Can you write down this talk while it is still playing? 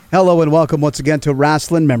Hello and welcome once again to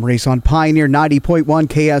Rasslin Memories on Pioneer 90.1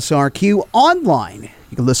 KSRQ online.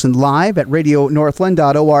 You can listen live at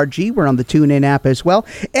radionorthland.org. We're on the TuneIn app as well.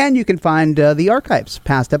 And you can find the archives,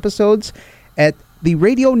 past episodes, at the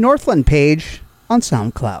Radio Northland page on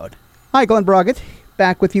SoundCloud. Hi, Glen Braget.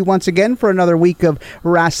 Back with you once again for another week of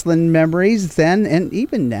Rasslin Memories, then and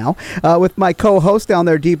even now, with my co-host down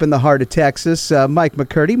there deep in the heart of Texas, Mike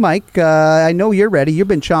McCurdy. Mike, I know you're ready. You've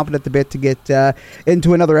been chomping at the bit to get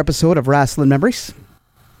into another episode of Rasslin Memories.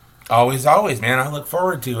 Always, man. I look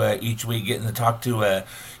forward to each week getting to talk to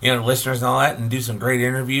listeners and all that, and do some great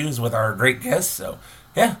interviews with our great guests. So,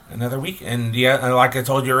 yeah, another week. And yeah, like I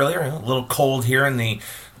told you earlier, a little cold here in the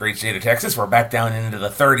great state of Texas. We're back down into the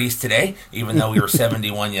 30s today, even though we were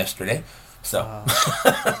 71 yesterday. So,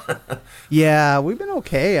 yeah, we've been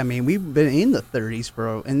okay. I mean, we've been in the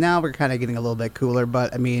 30s, and now we're kind of getting a little bit cooler.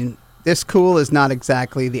 But I mean, this cool is not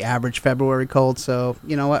exactly the average February cold. So,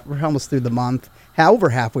 you know what? We're almost through the month, over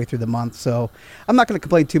halfway through the month. So, I'm not going to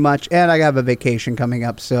complain too much. And I have a vacation coming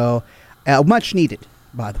up, so much needed.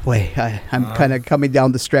 By the way, I'm kind of coming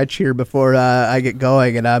down the stretch here before I get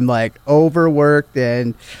going, and I'm like overworked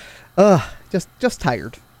and just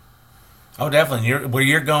tired. Oh, definitely. Where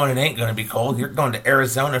you're going, it ain't going to be cold. You're going to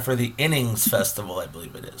Arizona for the Innings Festival, I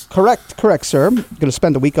believe it is. Correct, sir. Going to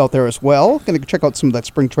spend a week out there as well. Going to check out some of that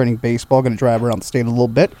spring training baseball. Going to drive around the state a little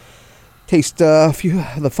bit. Taste a few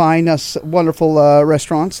of the fine, wonderful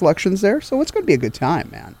restaurant selections there. So it's going to be a good time,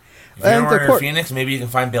 man. If you're in Phoenix, maybe you can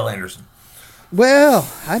find Bill Anderson. Well,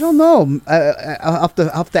 I don't know. I'll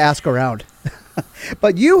have to ask around.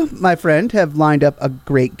 But you, my friend, have lined up a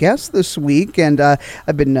great guest this week, and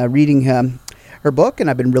I've been reading her book, and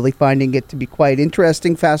I've been really finding it to be quite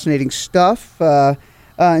interesting, fascinating stuff.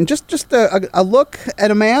 And just a look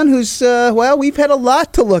at a man who's, we've had a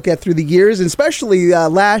lot to look at through the years, and especially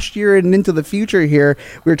last year and into the future here.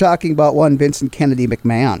 We were talking about one Vincent Kennedy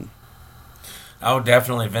McMahon. Oh,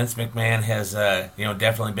 definitely. Vince McMahon has,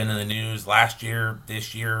 definitely been in the news last year,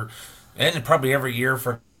 this year, and probably every year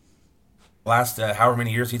for the last however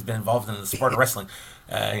many years he's been involved in the sport of wrestling.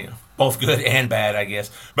 Both good and bad, I guess.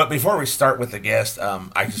 But before we start with the guest,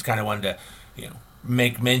 I just kind of wanted to,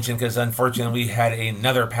 make mention, because unfortunately we had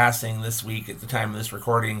another passing this week at the time of this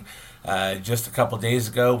recording. Just a couple days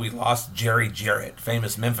ago, we lost Jerry Jarrett,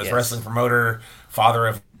 famous Memphis wrestling promoter, father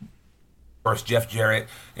of course, Jeff Jarrett,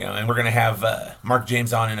 and we're going to have Mark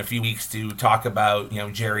James on in a few weeks to talk about,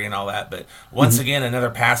 Jerry and all that. But once again, another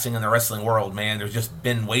passing in the wrestling world, man. There's just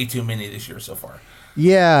been way too many this year so far.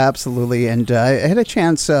 Yeah, absolutely. And I had a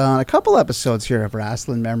chance on a couple episodes here of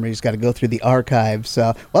Rasslin Memories, got to go through the archives.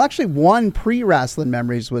 Actually, one pre-Rasslin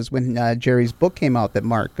Memories was when Jerry's book came out that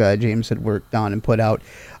Mark James had worked on and put out.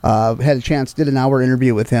 Had a chance, did an hour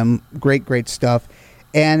interview with him. Great stuff.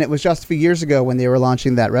 And it was just a few years ago when they were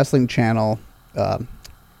launching that wrestling channel.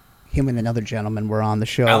 Him and another gentleman were on the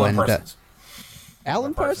show. Alan Parsons.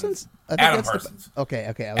 Alan Parsons? Adam Parsons.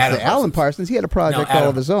 Okay. Alan Parsons. He had a project all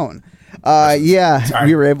of his own. Sorry.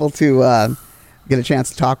 We were able to get a chance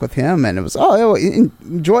to talk with him, and it was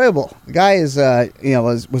enjoyable. The guy is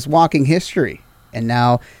was walking history, and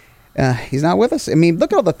now he's not with us. I mean,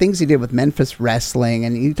 look at all the things he did with Memphis Wrestling,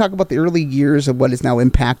 and you talk about the early years of what is now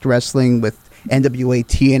Impact Wrestling with NWA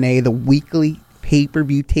TNA, the weekly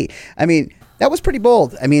pay-per-view tape. I mean, that was pretty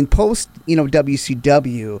bold. I mean, post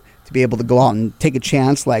WCW, to be able to go out and take a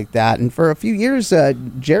chance like that. And for a few years,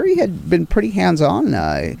 Jerry had been pretty hands-on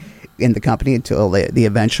in the company until the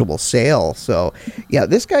eventual sale. So, yeah,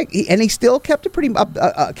 this guy, he still kept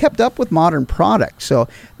it kept up with modern products. So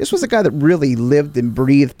this was a guy that really lived and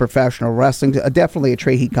breathed professional wrestling. Definitely a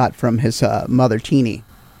trait he got from his mother, Teenie.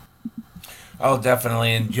 Oh,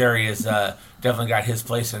 definitely. And Jerry has definitely got his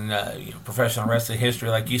place in professional wrestling history.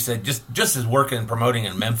 Like you said, just his work in promoting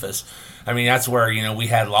in Memphis. I mean, that's where, we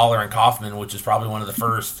had Lawler and Kaufman, which is probably one of the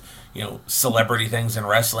first, celebrity things in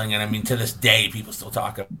wrestling. And I mean, to this day, people still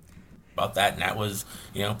talk about that. And that was,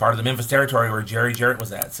 part of the Memphis territory where Jerry Jarrett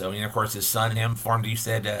was at. So, of course, his son and him formed, you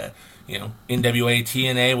said, NWA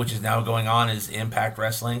TNA, which is now going on as Impact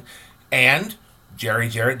Wrestling. And Jerry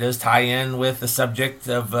Jarrett does tie in with the subject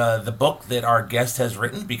of the book that our guest has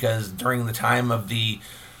written, because during the time of the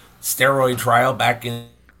steroid trial back in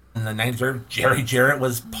the 90s, Jerry Jarrett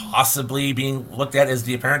was possibly being looked at as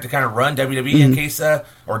the apparent to kind of run WWE in case, or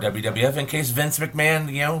WWF in case Vince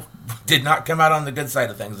McMahon, did not come out on the good side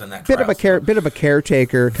of things in that trial. Bit of a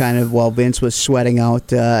caretaker kind of while Vince was sweating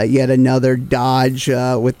out yet another dodge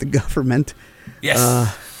with the government.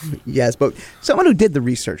 Yes. Yes, but someone who did the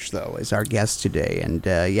research, though, is our guest today. And,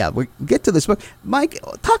 we get to this book. Mike,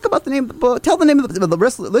 talk about the name of the book. Tell the name of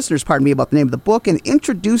the listeners, about the name of the book, and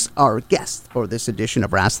introduce our guest for this edition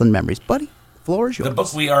of Rasslin Memories. Buddy, the floor is yours. The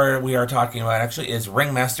book we are talking about, actually, is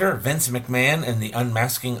Ringmaster, Vince McMahon, and the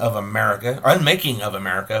Unmaking of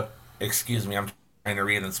America. Excuse me, I'm trying to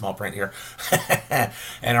read in small print here.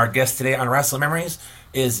 And our guest today on Rasslin Memories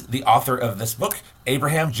is the author of this book,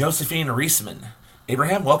 Abraham Josephine Riesman.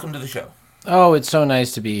 Abraham, welcome to the show. Oh, it's so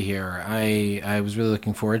nice to be here. I was really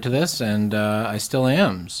looking forward to this, and I still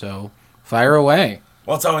am, so fire away.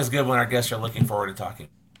 Well, it's always good when our guests are looking forward to talking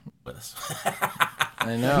with us.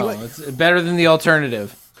 I know. It's better than the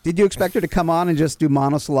alternative. Did you expect her to come on and just do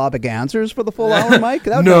monosyllabic answers for the full hour, Mike?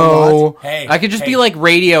 That would be a No. lot. Hey, I could just be like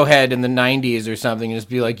Radiohead in the 90s or something and just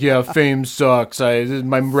be like, yeah, fame sucks.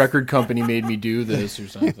 My record company made me do this or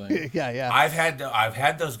something. Yeah. I've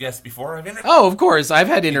had those guests before. Oh, of course. I've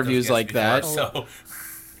had interviews like that. So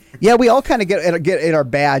Yeah, we all kind of get our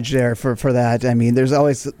badge there for that. I mean, there's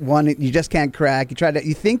always one you just can't crack.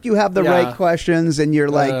 You think you have the right questions, and you're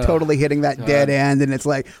like totally hitting that dead end, and it's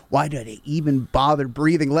like, why did I even bother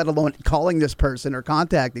breathing, let alone calling this person or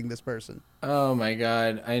contacting this person? Oh my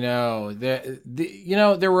God, I know.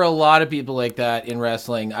 There were a lot of people like that in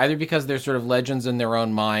wrestling, either because they're sort of legends in their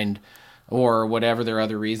own mind, or whatever their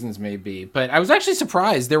other reasons may be. But I was actually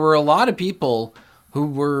surprised. There were a lot of people who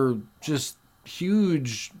were just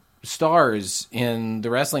huge stars in the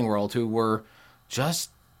wrestling world who were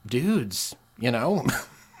just dudes,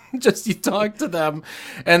 just you talk to them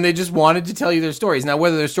and they just wanted to tell you their stories. Now,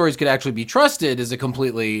 whether their stories could actually be trusted is a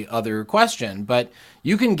completely other question, but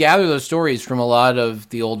you can gather those stories from a lot of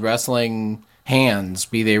the old wrestling hands,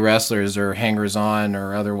 be they wrestlers or hangers-on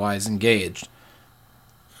or otherwise engaged.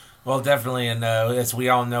 Well, definitely, and as we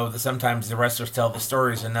all know, that sometimes the wrestlers tell the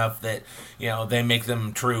stories enough that they make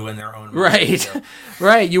them true in their own way. Right, So.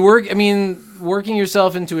 right. Working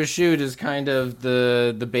yourself into a shoot is kind of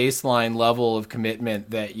the baseline level of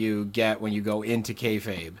commitment that you get when you go into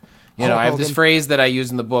kayfabe. I have this phrase that I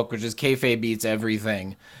use in the book, which is kayfabe beats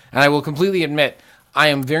everything, and I will completely admit I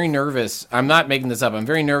am very nervous. I'm not making this up. I'm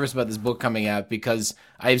very nervous about this book coming out because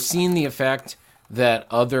I've seen the effect that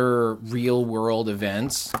other real-world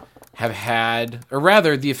events have had, or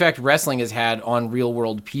rather, the effect wrestling has had on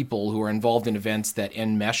real-world people who are involved in events that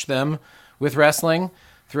enmesh them with wrestling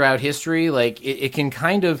throughout history. Like, it can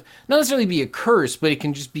kind of, not necessarily be a curse, but it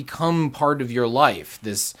can just become part of your life.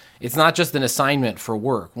 It's not just an assignment for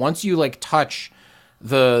work. Once you, touch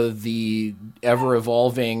the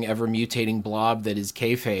ever-evolving, ever-mutating blob that is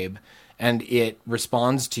kayfabe, and it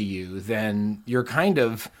responds to you, then you're kind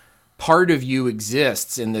of, part of you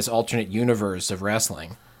exists in this alternate universe of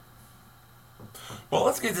wrestling. Well,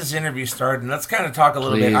 let's get this interview started, and let's kind of talk a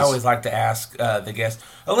little bit. Please. I always like to ask the guests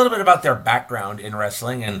a little bit about their background in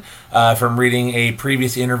wrestling, and from reading a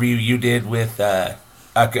previous interview you did with a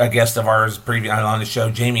guest of ours on the show,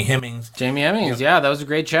 Jamie Hemmings. Jamie Hemmings, yeah, that was a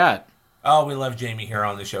great chat. Oh, we love Jamie here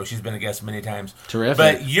on the show. She's been a guest many times. Terrific.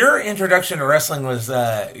 But your introduction to wrestling was,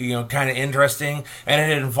 kind of interesting,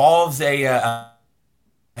 and it involves a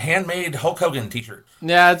handmade Hulk Hogan T-shirt.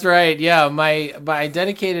 Yeah, that's right. Yeah, I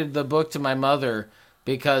dedicated the book to my mother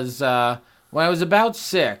because when I was about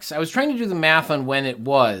 6, I was trying to do the math on when it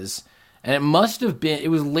was, and it must have been, it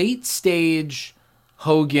was late stage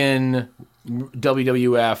Hogan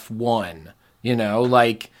WWF 1,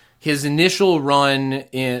 his initial run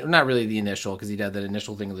in, not really the initial, because he'd had that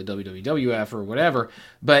initial thing of the WWF or whatever,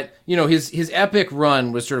 but, his epic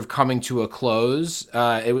run was sort of coming to a close.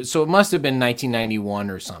 So it must have been 1991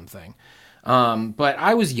 or something. But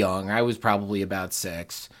I was young. I was probably about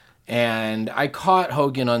 6. And I caught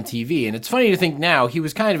Hogan on TV. And it's funny to think now, he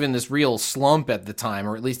was kind of in this real slump at the time,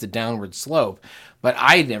 or at least a downward slope. But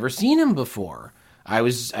I'd never seen him before. I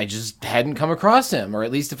just hadn't come across him, or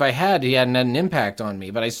at least if I had, he hadn't had an impact on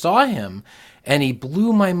me. But I saw him, and he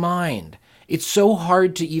blew my mind. It's so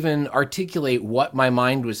hard to even articulate what my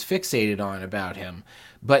mind was fixated on about him.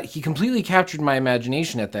 But he completely captured my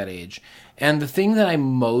imagination at that age. And the thing that I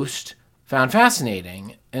most found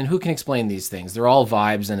fascinating, and who can explain these things? They're all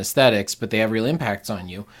vibes and aesthetics, but they have real impacts on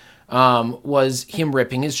you, was him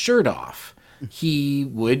ripping his shirt off. He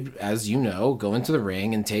would, as you know, go into the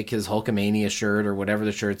ring and take his Hulkamania shirt or whatever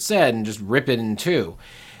the shirt said and just rip it in two.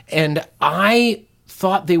 And I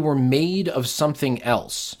thought they were made of something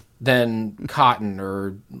else than cotton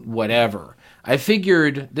or whatever. I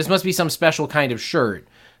figured this must be some special kind of shirt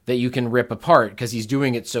that you can rip apart because he's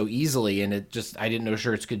doing it so easily, and I didn't know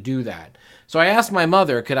shirts could do that. So I asked my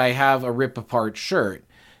mother, could I have a rip apart shirt?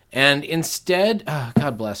 And instead,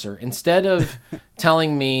 God bless her, instead of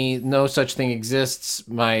telling me no such thing exists,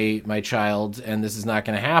 my child, and this is not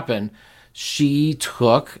going to happen, she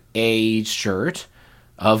took a shirt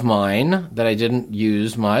of mine that I didn't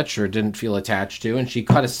use much or didn't feel attached to, and she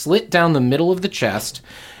cut a slit down the middle of the chest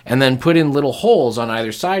and then put in little holes on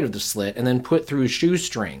either side of the slit and then put through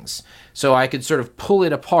shoestrings so I could sort of pull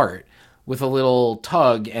it apart with a little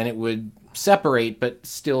tug, and it would separate but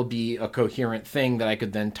still be a coherent thing that I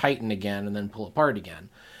could then tighten again and then pull apart again.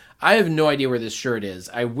 I have no idea where this shirt is.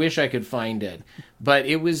 I wish I could find it. But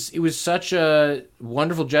it was such a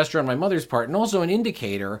wonderful gesture on my mother's part, and also an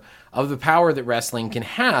indicator of the power that wrestling can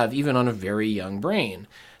have even on a very young brain.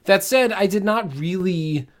 That said, I did not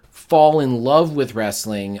really fall in love with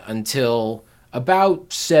wrestling until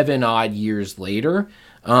about 7 odd years later,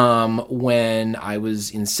 when I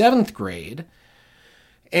was in 7th grade.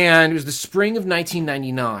 And it was the spring of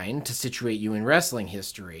 1999, to situate you in wrestling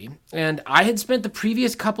history. And I had spent the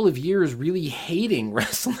previous couple of years really hating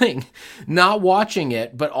wrestling, not watching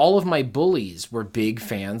it, but all of my bullies were big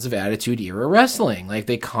fans of Attitude Era wrestling. Like,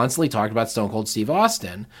 they constantly talked about Stone Cold Steve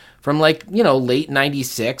Austin from, like, late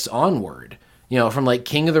 96 onward. From, like,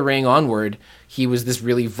 King of the Ring onward, he was this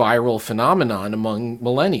really viral phenomenon among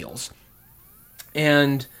millennials.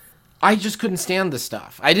 And I just couldn't stand the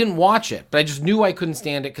stuff. I didn't watch it, but I just knew I couldn't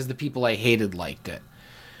stand it because the people I hated liked it.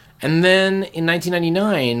 And then in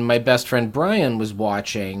 1999, my best friend Brian was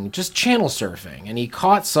watching, just channel surfing, and he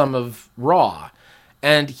caught some of Raw.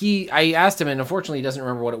 And I asked him, and unfortunately he doesn't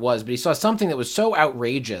remember what it was, but he saw something that was so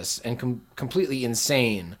outrageous and completely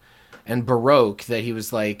insane and baroque that he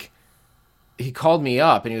was like, he called me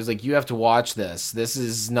up and he was like, you have to watch this. This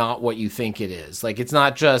is not what you think it is. Like, it's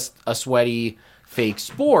not just a sweaty fake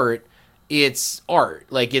sport. It's art.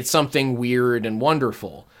 Like, it's something weird and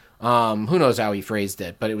wonderful. Who knows how he phrased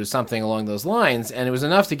it, but it was something along those lines, and it was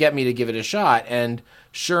enough to get me to give it a shot. And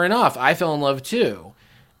sure enough, I fell in love too.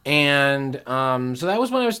 And so that was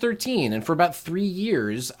when I was 13, and for about 3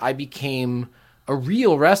 years, I became a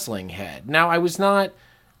real wrestling head. Now, I was not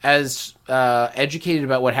as educated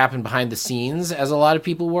about what happened behind the scenes as a lot of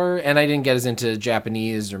people were, and I didn't get as into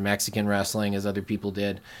Japanese or Mexican wrestling as other people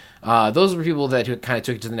did. Those were people that kind of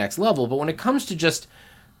took it to the next level. But when it comes to just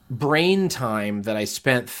brain time that I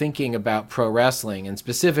spent thinking about pro wrestling, and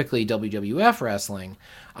specifically WWF wrestling,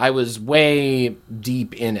 I was way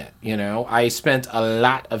deep in it. I spent a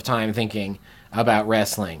lot of time thinking about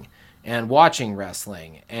wrestling and watching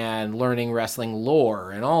wrestling and learning wrestling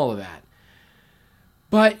lore and all of that.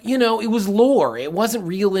 But, it was lore. It wasn't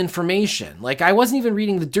real information. Like, I wasn't even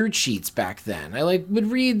reading the dirt sheets back then. I,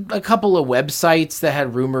 would read a couple of websites that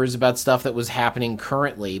had rumors about stuff that was happening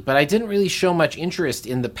currently, but I didn't really show much interest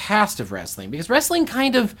in the past of wrestling, because wrestling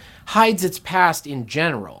kind of hides its past in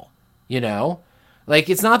general, Like,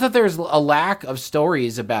 it's not that there's a lack of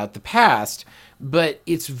stories about the past, but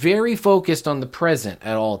it's very focused on the present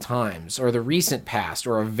at all times, or the recent past,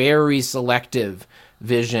 or a very selective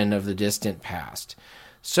vision of the distant past.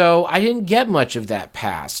 So I didn't get much of that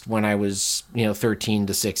past when I was, 13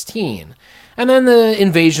 to 16. And then the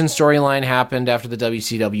Invasion storyline happened after the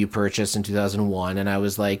WCW purchase in 2001, and I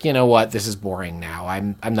was like, you know what, this is boring now.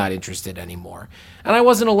 I'm not interested anymore. And I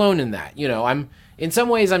wasn't alone in that. In some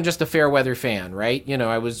ways, I'm just a fair weather fan, right?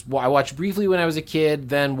 I watched briefly when I was a kid,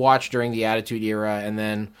 then watched during the Attitude Era, and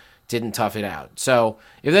then didn't tough it out. So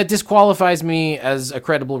if that disqualifies me as a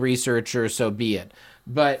credible researcher, so be it.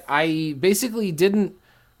 But I basically didn't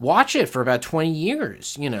watch it for about 20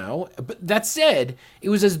 years, But that said, it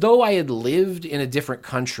was as though I had lived in a different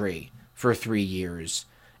country for 3 years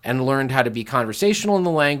and learned how to be conversational in the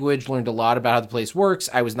language, learned a lot about how the place works.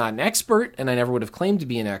 I was not an expert, and I never would have claimed to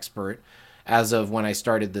be an expert as of when I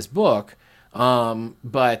started this book.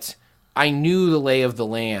 But I knew the lay of the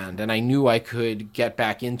land, and I knew I could get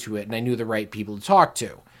back into it, and I knew the right people to talk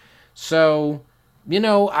to. So, in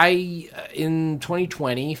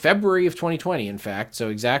 2020, February of 2020, in fact, so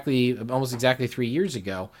almost exactly 3 years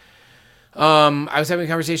ago, I was having a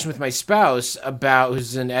conversation with my spouse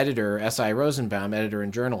who's an editor, S.I. Rosenbaum, editor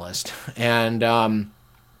and journalist, and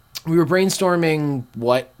we were brainstorming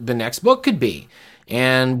what the next book could be.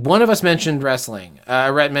 And one of us mentioned wrestling,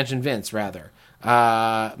 mentioned Vince, rather.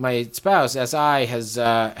 My spouse, S.I.,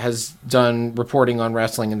 has done reporting on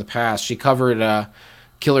wrestling in the past. She covered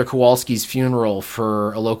Killer Kowalski's funeral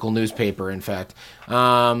for a local newspaper, in fact.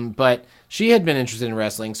 But she had been interested in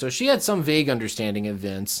wrestling, so she had some vague understanding of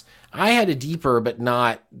Vince. I had a deeper but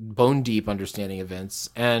not bone-deep understanding of Vince.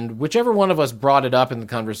 And whichever one of us brought it up in the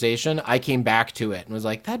conversation, I came back to it and was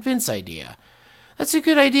like, that Vince idea, that's a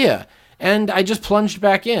good idea. And I just plunged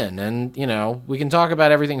back in. And, we can talk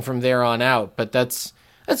about everything from there on out, but that's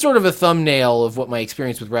that's sort of a thumbnail of what my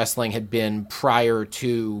experience with wrestling had been prior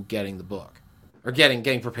to getting the book, or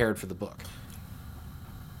getting prepared for the book.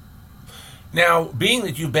 Now, being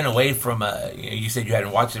that you've been away from, you said you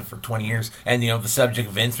hadn't watched it for 20 years, and the subject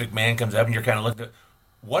of Vince McMahon comes up, and you're kind of looking at,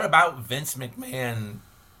 what about Vince McMahon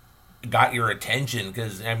got your attention?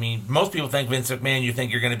 Because, I mean, most people think Vince McMahon, you think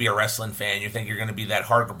you're going to be a wrestling fan, you think you're going to be that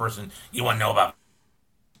hardcore person, you want to know about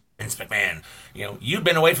Vince McMahon. You've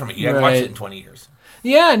been away from it. You haven't watched it in 20 years.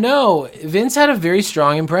 Yeah, no, Vince had a very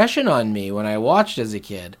strong impression on me when I watched as a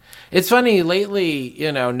kid. It's funny, lately,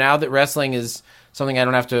 now that wrestling is something I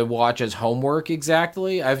don't have to watch as homework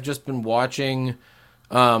exactly, I've just been watching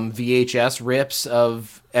VHS rips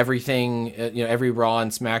of everything, every Raw and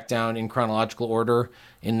SmackDown in chronological order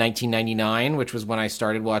in 1999, which was when I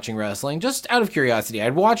started watching wrestling, just out of curiosity.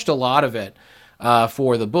 I'd watched a lot of it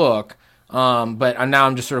for the book, but now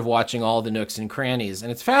I'm just sort of watching all the nooks and crannies,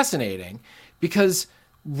 and it's fascinating because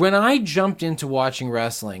when I jumped into watching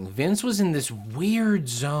wrestling, Vince was in this weird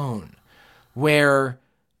zone where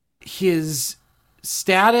his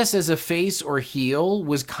status as a face or heel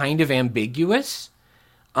was kind of ambiguous.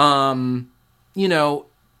 There's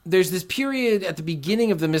this period at the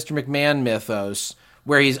beginning of the Mr. McMahon mythos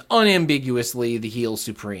where he's unambiguously the heel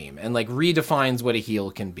supreme and redefines what a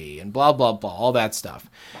heel can be and blah, blah, blah, all that stuff.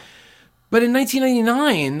 But in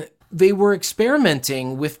 1999, they were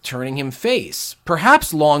experimenting with turning him face,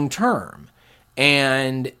 perhaps long term.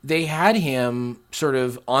 And they had him sort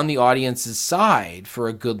of on the audience's side for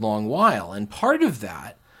a good long while. And part of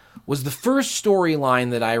that was the first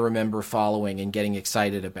storyline that I remember following and getting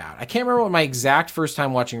excited about. I can't remember what my exact first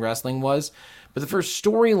time watching wrestling was, but the first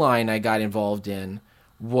storyline I got involved in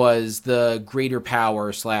was the greater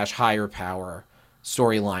power / higher power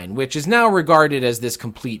storyline, which is now regarded as this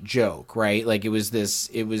complete joke, right? It was this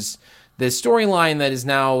storyline that is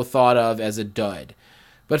now thought of as a dud.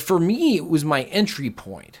 But for me, it was my entry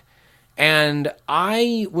point. And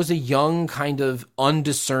I was a young, kind of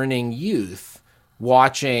undiscerning youth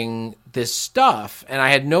watching this stuff, and I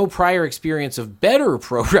had no prior experience of better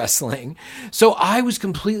pro wrestling, so I was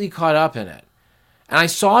completely caught up in it. And I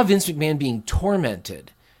saw Vince McMahon being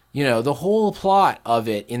tormented. The whole plot of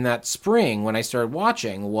it in that spring when I started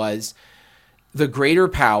watching was the greater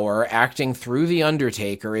power acting through The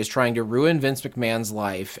Undertaker is trying to ruin Vince McMahon's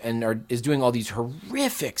life and is doing all these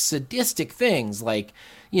horrific, sadistic things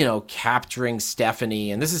capturing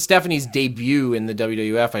Stephanie. And this is Stephanie's debut in the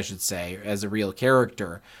WWF, I should say, as a real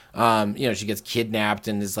character. She gets kidnapped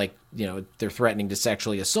and is they're threatening to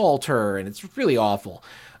sexually assault her, and it's really awful.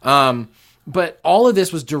 But all of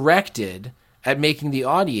this was directed at making the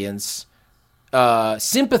audience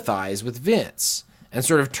sympathize with Vince and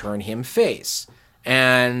sort of turn him face.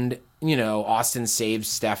 And, Austin saves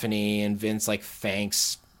Stephanie and Vince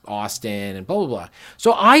thanks Austin and blah, blah, blah.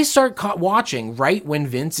 So I start watching right when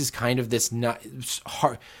Vince is kind of this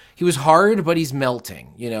hard. He was hard, but he's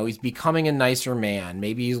melting. He's becoming a nicer man.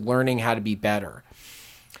 Maybe he's learning how to be better.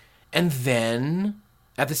 And then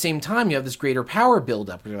at the same time, you have this greater power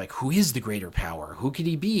buildup. You're like, who is the greater power? Who could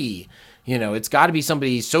he be? It's got to be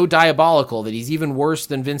somebody so diabolical that he's even worse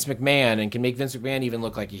than Vince McMahon and can make Vince McMahon even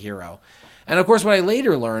look like a hero. And of course, what I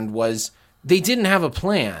later learned was they didn't have a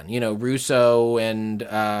plan, Russo and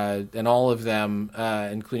all of them,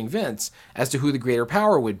 including Vince, as to who the greater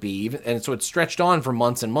power would be. And so it stretched on for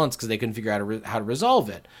months and months because they couldn't figure out how to resolve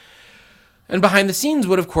it. And behind the scenes,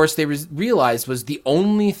 what of course they realized was the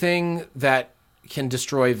only thing that can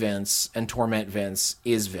destroy Vince and torment Vince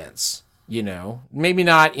is Vince. Maybe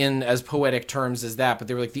not in as poetic terms as that, but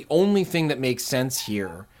they were the only thing that makes sense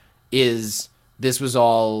here is this was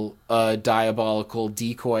all a diabolical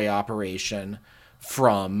decoy operation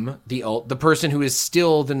from the person who is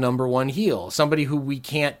still the number one heel, somebody who we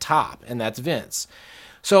can't top, and that's Vince.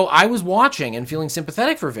 So I was watching and feeling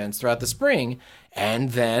sympathetic for Vince throughout the spring,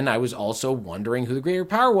 and then I was also wondering who the greater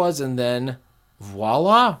power was, and then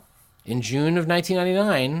voila, in June of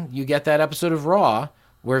 1999, you get that episode of Raw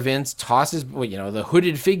where Vince tosses, the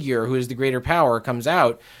hooded figure who is the greater power comes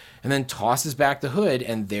out and then tosses back the hood,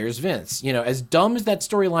 and there's Vince. As dumb as that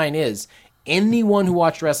storyline is, anyone who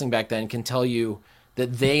watched wrestling back then can tell you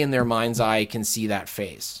that they, in their mind's eye, can see that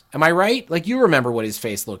face. Am I right? You remember what his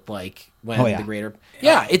face looked like when the greater...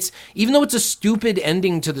 Yeah, it's even though it's a stupid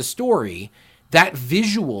ending to the story, that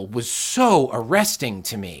visual was so arresting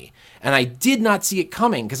to me. And I did not see it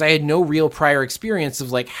coming because I had no real prior experience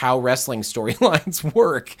of how wrestling storylines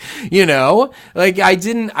work,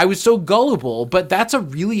 I was so gullible, but that's a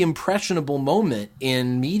really impressionable moment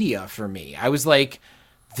in media for me. I was like,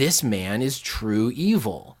 this man is true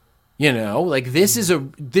evil, this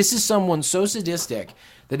is someone so sadistic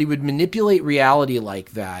that he would manipulate reality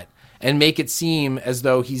like that and make it seem as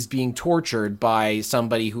though he's being tortured by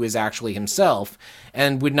somebody who is actually himself,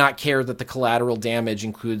 and would not care that the collateral damage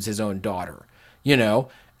includes his own daughter, you know?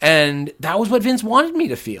 And that was what Vince wanted me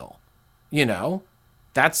to feel, you know?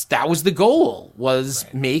 That was the goal, was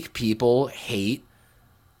make people hate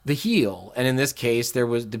the heel. And in this case,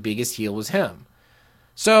 the biggest heel was him.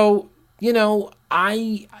 So, you know,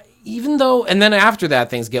 even though, and then after that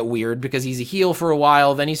things get weird because he's a heel for a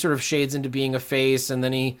while, then he sort of shades into being a face, and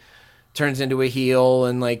then he turns into a heel,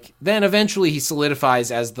 and like, then eventually he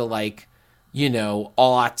solidifies as the, like, you know,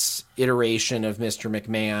 aughts iteration of Mr.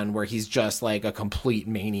 McMahon, where he's just like a complete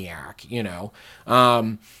maniac, you know.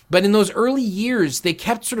 But in those early years, they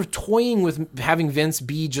kept sort of toying with having Vince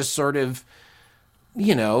be just sort of,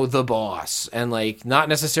 you know, the boss, and like not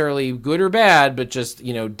necessarily good or bad, but just,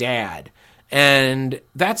 you know, dad. And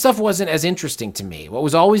that stuff wasn't as interesting to me. What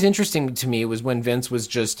was always interesting to me was when Vince was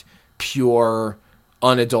just pure,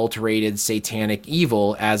 unadulterated, satanic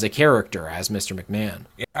evil as a character, as Mr. McMahon.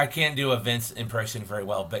 I can't do a Vince impression very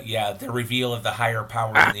well, but yeah, the reveal of the higher power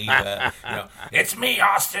in the, you know, it's me,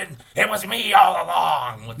 Austin. It was me all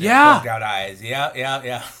along. With the bugged out eyes.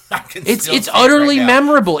 Yeah. It's utterly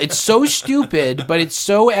memorable. It's so stupid, but it's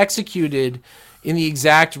so executed in the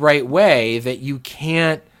exact right way that you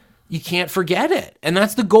can't forget it. And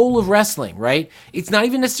that's the goal of wrestling, right? It's not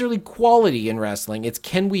even necessarily quality in wrestling. It's,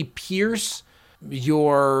 can we pierce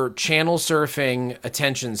your channel surfing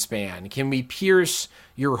attention span? Can we pierce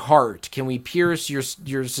your heart? Can we pierce your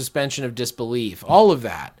suspension of disbelief? All of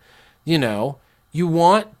that. You know, you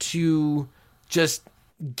want to just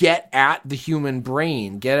get at the human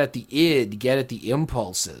brain, get at the id, get at the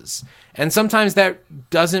impulses. And sometimes that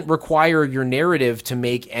doesn't require your narrative to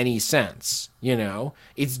make any sense, you know?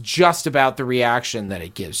 It's just about the reaction that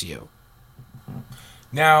it gives you.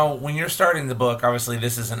 Now, when you're starting the book, obviously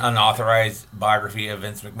this is an unauthorized biography of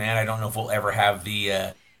Vince McMahon. I don't know if we'll ever have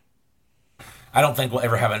I don't think we'll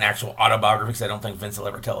ever have an actual autobiography, because I don't think Vince will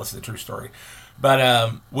ever tell us the true story.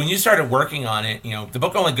 But when you started working on it, you know, the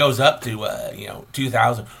book only goes up to,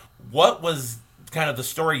 2000. What was kind of the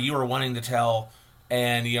story you were wanting to tell?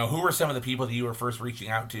 And, you know, who were some of the people that you were first reaching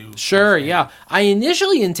out to? Sure, yeah. I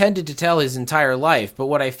initially intended to tell his entire life, but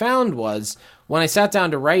what I found was when I sat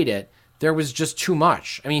down to write it, there was just too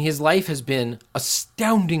much. I mean, his life has been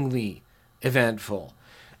astoundingly eventful.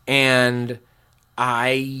 And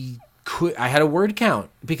I had a word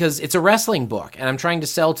count because it's a wrestling book and I'm trying to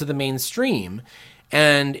sell to the mainstream.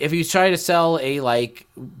 And if you try to sell a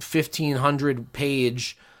 1,500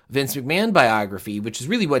 page Vince McMahon biography, which is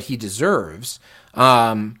really what he deserves,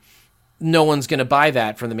 no one's going to buy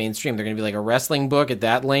that from the mainstream. They're going to be like, a wrestling book at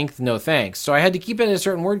that length? No thanks. So I had to keep it at a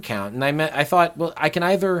certain word count. And I thought, well, I can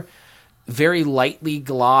either very lightly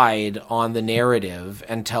glide on the narrative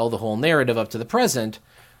and tell the whole narrative up to the present,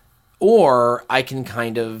 or I can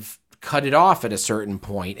kind of cut it off at a certain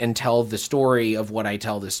point and tell the story of what I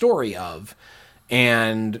tell the story of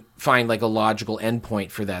and find like a logical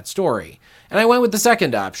endpoint for that story. And I went with the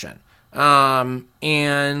second option.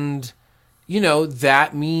 And, you know,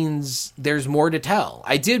 that means there's more to tell.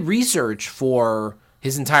 I did research for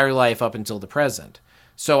his entire life up until the present,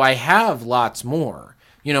 so I have lots more.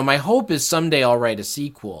 You know, my hope is someday I'll write a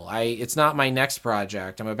sequel. It's not my next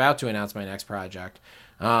project. I'm about to announce my next project.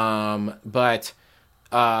 But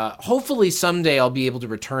hopefully someday I'll be able to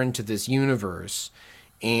return to this universe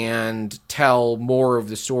and tell more of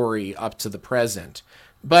the story up to the present.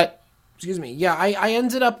 But, excuse me, yeah, I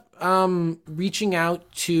ended up reaching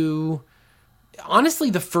out to...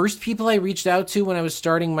 Honestly, the first people I reached out to when I was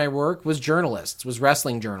starting my work was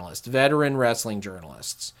wrestling journalists, veteran wrestling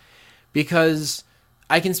journalists. Because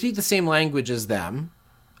I can speak the same language as them,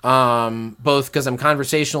 both because I'm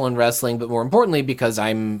conversational in wrestling, but more importantly because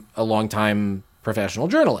I'm a longtime professional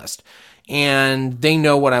journalist. And they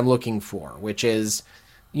know what I'm looking for, which is,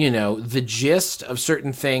 you know, the gist of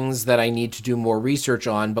certain things that I need to do more research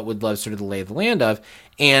on, but would love sort of the lay of the land of,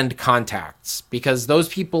 and contacts, because those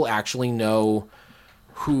people actually know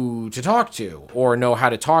who to talk to or know how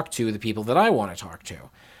to talk to the people that I want to talk to.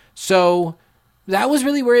 So that was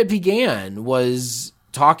really where it began, was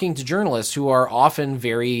talking to journalists who are often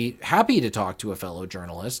very happy to talk to a fellow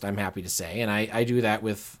journalist, I'm happy to say. And I do that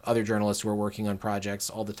with other journalists who are working on projects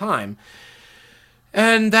all the time.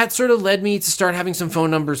 And that sort of led me to start having some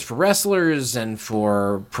phone numbers for wrestlers and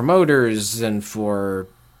for promoters and for,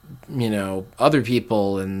 you know, other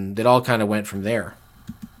people. And it all kind of went from there.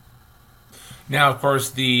 Now, of course,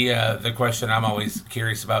 the question I'm always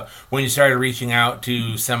curious about, when you started reaching out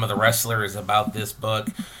to some of the wrestlers about this book,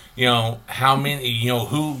 how many,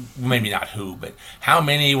 who, maybe not who, but how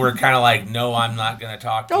many were kind of like, no, I'm not going to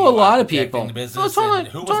talk to you. A lot I'm of people. protecting the business.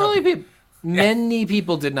 Totally people. Many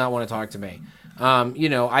people did not want to talk to me.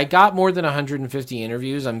 I got more than 150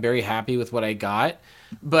 interviews. I'm very happy with what I got.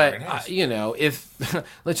 But, nice.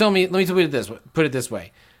 If let me put it this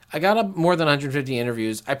way. I got more than 150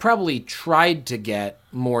 interviews. I probably tried to get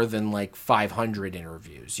more than like 500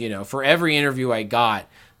 interviews. For every interview I got,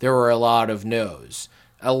 there were a lot of no's.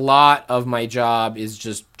 A lot of my job is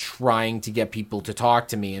just trying to get people to talk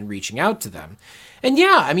to me and reaching out to them.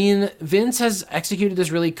 And Vince has executed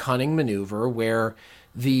this really cunning maneuver where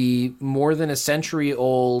the more than a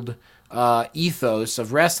century-old ethos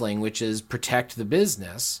of wrestling, which is protect the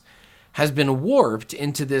business, has been warped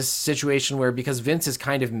into this situation where, because Vince has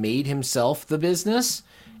kind of made himself the business,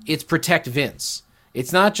 it's protect Vince.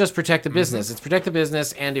 It's not just protect the business. It's protect the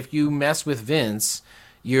business, and if you mess with Vince,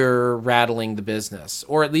 you're rattling the business,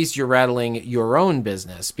 or at least you're rattling your own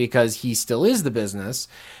business, because he still is the business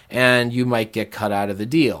and you might get cut out of the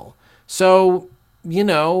deal. So,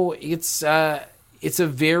 it's a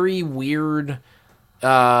very weird,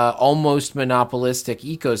 almost monopolistic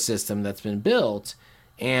ecosystem that's been built,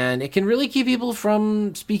 and it can really keep people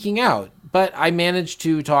from speaking out. But I managed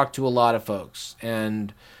to talk to a lot of folks,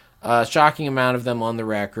 and a shocking amount of them on the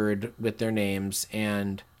record with their names,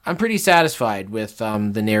 and I'm pretty satisfied with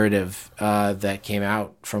the narrative that came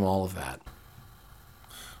out from all of that.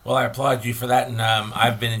 Well, I applaud you for that, and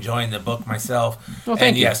I've been enjoying the book myself. Well,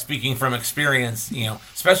 thank you. Yeah, speaking from experience,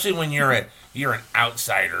 especially when you're an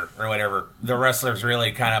outsider or whatever, the wrestlers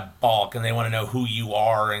really kind of balk and they want to know who you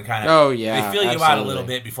are and kind of they feel you out a little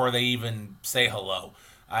bit before they even say hello.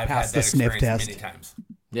 I've had that experience many times.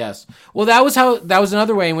 Yes. Well, that was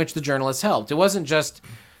another way in which the journalists helped. It wasn't just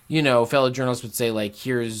fellow journalists would say, like,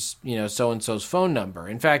 here's, so-and-so's phone number.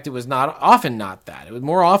 In fact, it was not that.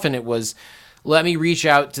 More often it was, let me reach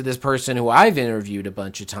out to this person who I've interviewed a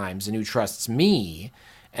bunch of times and who trusts me,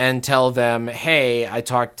 and tell them, hey, I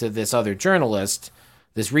talked to this other journalist,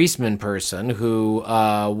 this Riesman person, who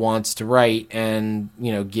wants to write, and,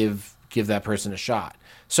 give that person a shot.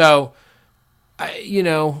 So,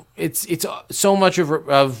 it's so much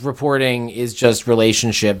of reporting is just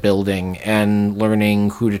relationship building and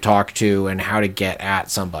learning who to talk to and how to get at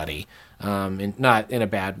somebody, and not in a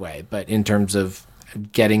bad way, but in terms of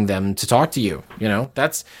getting them to talk to you.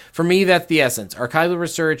 That's, for me, that's the essence: archival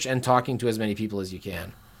research and talking to as many people as you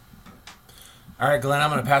can. All right, Glenn, I'm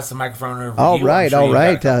going to pass the microphone over to you. All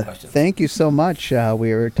right. Thank you so much.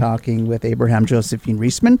 We were talking with Abraham Josephine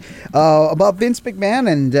Riesman about Vince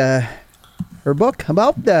McMahon and her book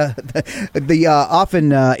about the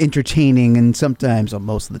often entertaining and sometimes,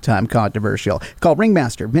 most of the time, controversial, called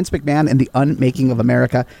Ringmaster, Vince McMahon and the Unmaking of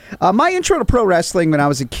America. My intro to pro wrestling when I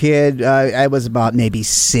was a kid, I was about maybe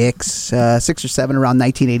six or seven, around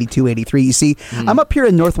 1982, 83. You see, I'm up here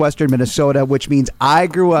in northwestern Minnesota, which means I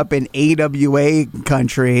grew up in AWA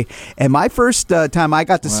country, and my first time I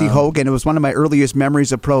got to see Hogan, it was one of my earliest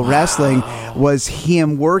memories of pro wrestling, was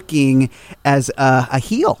him working as a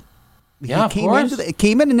heel. Yeah, he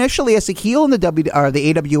came in initially as a heel in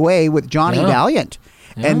the AWA with Johnny Valiant.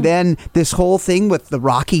 Yeah. And then this whole thing with the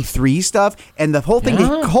Rocky III stuff, and the whole thing,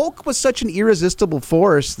 Hulk was such an irresistible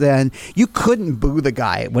force, then you couldn't boo the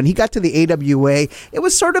guy. When he got to the AWA, it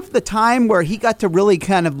was sort of the time where he got to really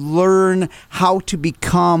kind of learn how to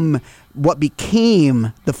become what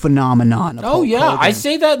became the phenomenon of Hulk Hogan. I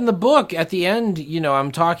say that in the book. At the end,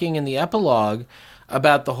 I'm talking in the epilogue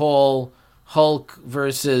about the whole Hulk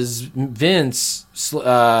versus Vince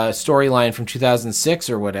storyline from 2006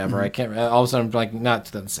 or whatever. I can't. All of a sudden, I'm like, not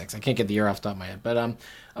 2006. I can't get the year off the top of my head. But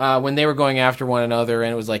when they were going after one another,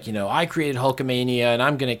 and it was like, I created Hulkamania, and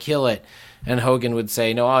I'm gonna kill it. And Hogan would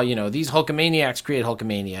say, no, these Hulkamaniacs created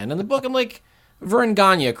Hulkamania. And in the book, I'm like, Vern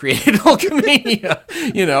Gagne created Hulkamania.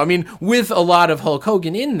 With a lot of Hulk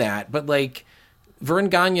Hogan in that, but like, Vern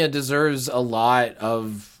Gagne deserves a lot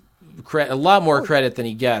more credit than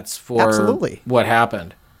he gets for what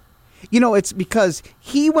happened. It's because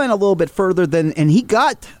he went a little bit further and he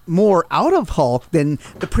got more out of Hulk than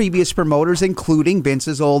the previous promoters, including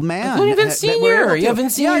Vince's old man. Including Vince Sr.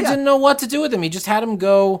 Vince Sr. didn't know what to do with him. He just had him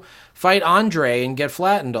go fight Andre and get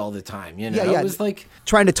flattened all the time. It was like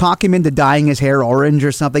trying to talk him into dyeing his hair orange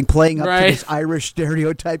or something, playing up to this Irish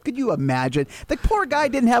stereotype. Could you imagine? The poor guy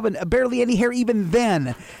didn't have barely any hair even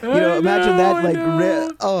then. Imagine that.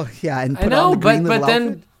 And put on the green little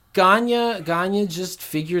outfit. Gagne just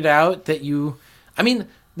figured out that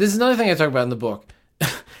this is another thing I talk about in the book.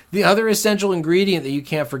 The other essential ingredient that you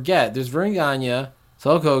can't forget, there's Vern Gagne,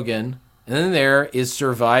 Hulk Hogan, and then there is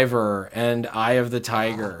Survivor and Eye of the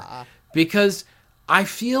Tiger. Because I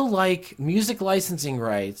feel like music licensing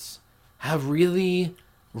rights have really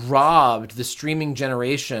robbed the streaming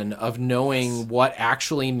generation of knowing what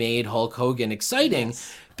actually made Hulk Hogan exciting,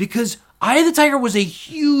 because Eye of the Tiger was a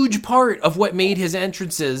huge part of what made his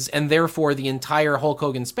entrances and therefore the entire Hulk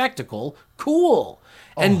Hogan spectacle cool.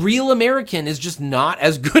 And Real American is just not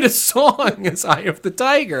as good a song as Eye of the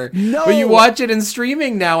Tiger. No. But you watch it in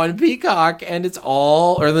streaming now on Peacock and it's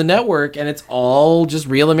all, or the network, and it's all just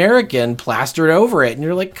Real American plastered over it. And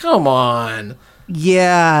you're like, come on.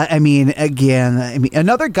 Yeah, I mean, again,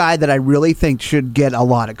 another guy that I really think should get a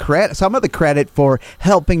lot of credit, some of the credit for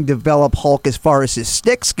helping develop Hulk as far as his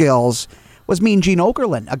stick skills, was Mean Gene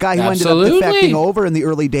Okerlund, a guy who Absolutely. ended up defecting over in the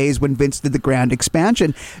early days when Vince did the grand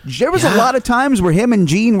expansion. There was a lot of times where him and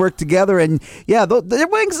Gene worked together, and they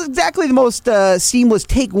weren't exactly the most seamless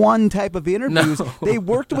take one type of interviews. No. They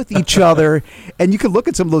worked with each other, and you can look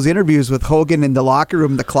at some of those interviews with Hogan in the locker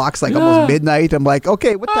room. The clock's like almost midnight. I'm like,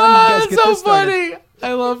 okay, what time did you guys get this started? That's so funny.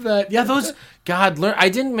 I love that. Yeah, those. God,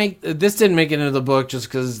 this didn't make it into the book just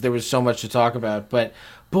because there was so much to talk about. But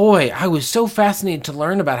boy, I was so fascinated to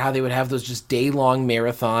learn about how they would have those just day-long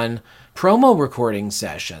marathon promo recording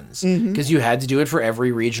sessions, because you had to do it for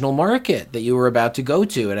every regional market that you were about to go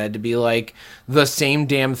to. It had to be like the same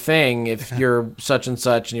damn thing. If you're such and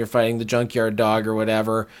such and you're fighting the Junkyard Dog or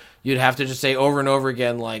whatever, you'd have to just say over and over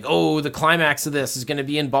again, like, oh, the climax of this is going to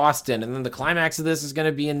be in Boston, and then the climax of this is going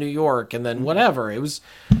to be in New York, and then whatever. It was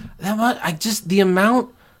that much. The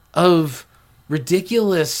amount of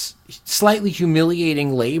ridiculous, slightly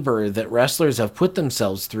humiliating labor that wrestlers have put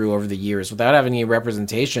themselves through over the years without having any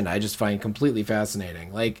representation, I just find completely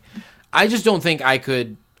fascinating. Like, I just don't think I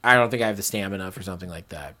don't think I have the stamina for something like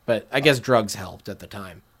that. But I guess drugs helped at the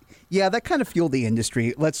time. Yeah, that kind of fueled the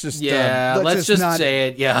industry. Let's just let's say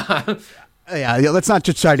it. Yeah. Yeah, let's not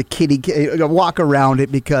just try to walk around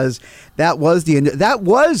it, because that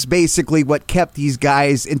was basically what kept these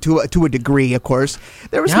guys to a degree. Of course,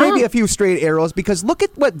 there was maybe a few straight arrows, because look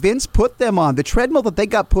at what Vince put them on, the treadmill that they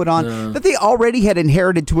got put on, that they already had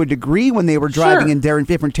inherited to a degree when they were driving in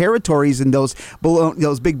different territories in those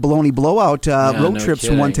big baloney blowout road trips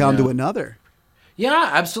from one town to another. Yeah,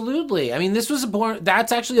 absolutely. I mean,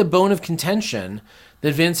 that's actually a bone of contention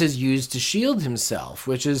that Vince has used to shield himself,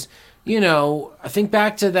 which is, I think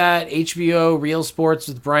back to that HBO Real Sports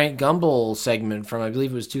with Bryant Gumbel segment from, I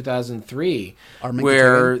believe it was 2003,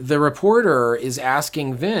 where the reporter is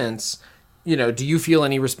asking Vince, do you feel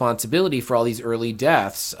any responsibility for all these early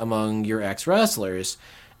deaths among your ex-wrestlers?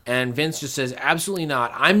 And Vince just says, absolutely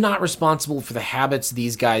not. I'm not responsible for the habits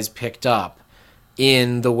these guys picked up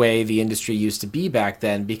in the way the industry used to be back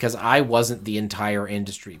then, because I wasn't the entire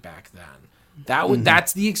industry back then.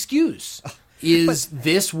 That's the excuse.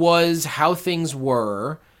 This was how things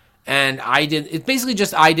were, and it's basically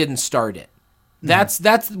just I didn't start it.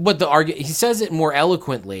 That's what the argument. He says it more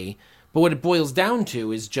eloquently, but what it boils down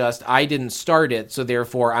to is just I didn't start it, so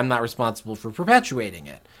therefore I'm not responsible for perpetuating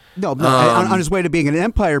it. No, on his way to being an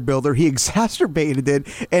empire builder, he exacerbated it.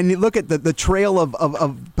 And you look at the trail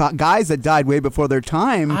of guys that died way before their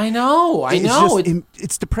time. I know.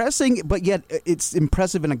 It's depressing, but yet it's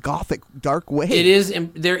impressive in a gothic, dark way. It is.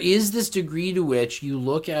 There is this degree to which you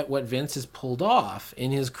look at what Vince has pulled off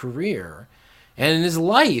in his career and in his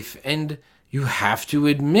life, and you have to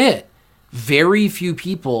admit, very few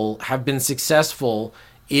people have been successful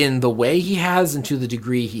in the way he has and to the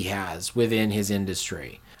degree he has within his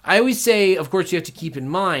industry. I always say, of course, you have to keep in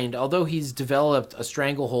mind, although he's developed a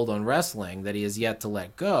stranglehold on wrestling that he has yet to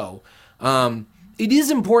let go, it is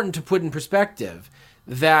important to put in perspective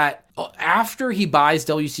that after he buys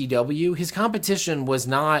WCW, his competition was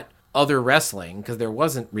not other wrestling, because there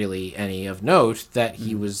wasn't really any of note that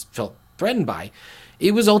he felt threatened by.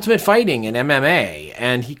 It was Ultimate Fighting and MMA,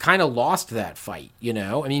 and he kind of lost that fight, I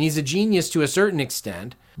mean, he's a genius to a certain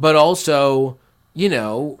extent, but also,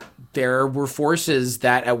 there were forces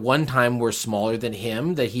that at one time were smaller than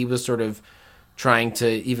him that he was sort of trying to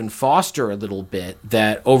even foster a little bit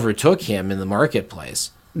that overtook him in the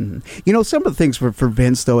marketplace. Mm-hmm. Some of the things for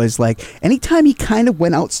Vince, though, is like anytime he kind of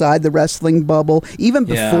went outside the wrestling bubble, even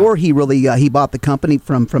before he really he bought the company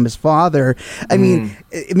from his father. I mean,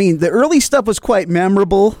 the early stuff was quite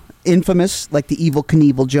memorable. Infamous, like the Evel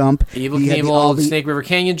Knievel jump. The Snake River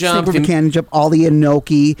Canyon jump. all the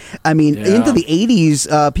Inoki. I mean, into the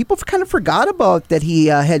 80s, people kind of forgot about that he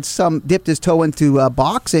had dipped his toe into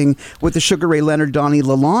boxing with the Sugar Ray Leonard, Donnie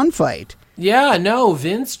Lalonde fight. Yeah, no,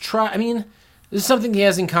 Vince tried. I mean, this is something he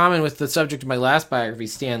has in common with the subject of my last biography,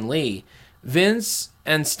 Stan Lee. Vince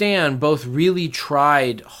and Stan both really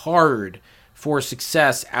tried hard for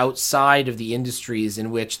success outside of the industries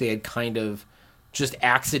in which they had kind of just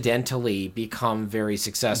accidentally become very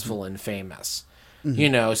successful and famous. You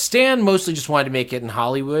know, Stan mostly just wanted to make it in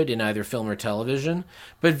Hollywood, in either film or television.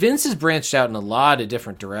 But Vince has branched out in a lot of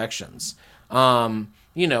different directions. You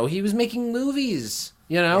know, he was making movies.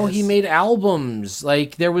 You know, he made albums.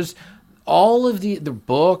 Like, there was all of the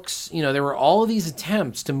books. You know, there were all of these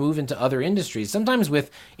attempts to move into other industries, sometimes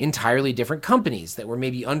with entirely different companies that were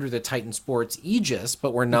maybe under the Titan Sports aegis,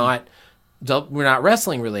 but were not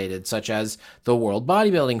wrestling related, such as the World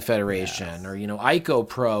Bodybuilding Federation or, you know, Ico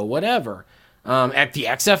Pro, whatever. At the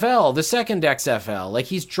XFL, the second XFL. Like,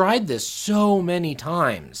 he's tried this so many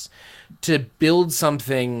times to build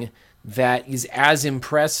something that is as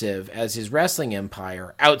impressive as his wrestling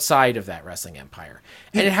empire outside of that wrestling empire.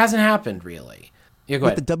 And it hasn't happened, really. Yeah, go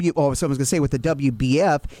ahead. With the someone's going to say with the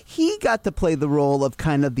WBF, he got to play the role of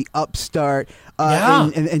kind of the upstart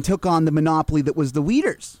and took on the monopoly that was the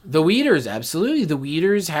Weeders. The Weeders, absolutely. The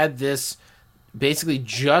Weeders had this basically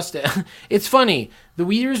just... It's funny. The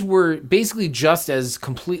Weeders were basically just as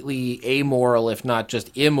completely amoral, if not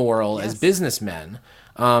just immoral, as businessmen,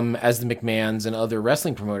 as the McMahons and other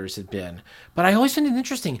wrestling promoters had been. But I always find it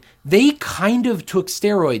interesting. They kind of took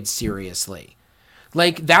steroids seriously.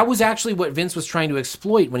 Like, that was actually what Vince was trying to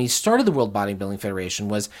exploit when he started the World Bodybuilding Federation,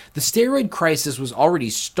 was the steroid crisis was already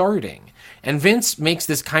starting. And Vince makes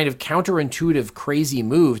this kind of counterintuitive, crazy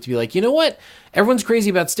move to be like, you know what? Everyone's crazy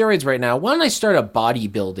about steroids right now. Why don't I start a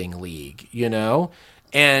bodybuilding league, you know?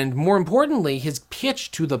 And more importantly, his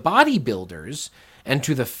pitch to the bodybuilders and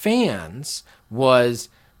to the fans was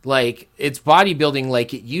like, it's bodybuilding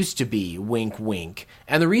like it used to be, wink, wink.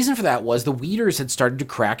 And the reason for that was the Weeders had started to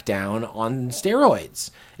crack down on steroids.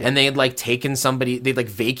 And they had, like, taken somebody, they'd, like,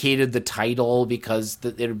 vacated the title because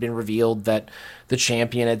it had been revealed that the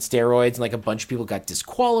champion had steroids, and, like, a bunch of people got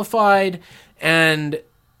disqualified. And,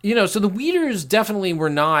 you know, so the Weeders definitely were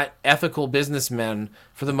not ethical businessmen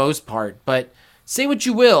for the most part, but say what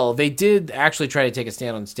you will, they did actually try to take a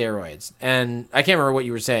stand on steroids. And I can't remember what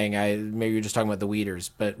you were saying. Maybe you were just talking about the Weeders,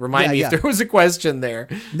 but remind me if there was a question there.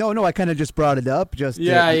 No, I kind of just brought it up just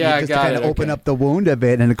to kind of open up the wound a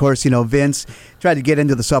bit. And of course, you know, Vince tried to get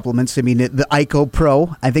into the supplements. I mean, the Ico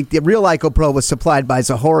Pro, I think the real Ico Pro was supplied by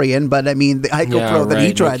Zahorian, but I mean, the Ico Pro that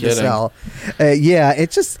he tried to sell.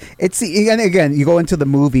 And again, you go into the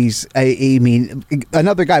movies. I mean,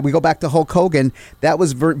 another guy, we go back to Hulk Hogan. That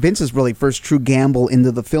was Vince's really first true gamble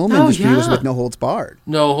into the film industry was with No Holds Barred.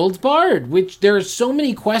 No Holds Barred, which there are so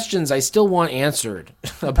many questions I still want answered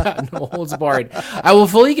about No Holds Barred. I will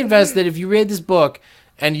fully confess that if you read this book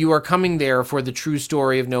and you are coming there for the true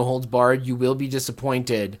story of No Holds Barred, you will be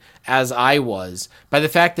disappointed, as I was, by the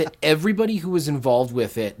fact that everybody who was involved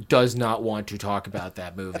with it does not want to talk about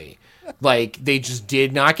that movie. Like, they just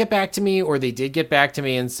did not get back to me, or they did get back to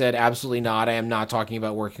me and said, absolutely not, I am not talking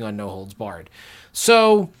about working on No Holds Barred.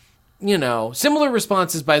 So, you know, similar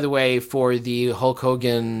responses, by the way, for the Hulk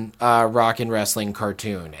Hogan Rock and Wrestling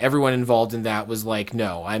cartoon. Everyone involved in that was like,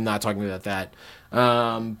 no, I'm not talking about that.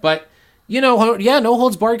 But, you know, No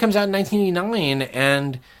Holds Barred comes out in 1989,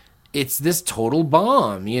 and it's this total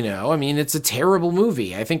bomb, you know? I mean, it's a terrible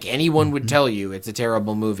movie. I think anyone would tell you it's a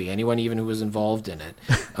terrible movie, anyone even who was involved in it.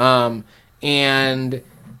 And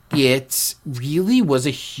it really was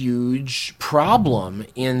a huge problem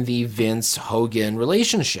in the Vince-Hogan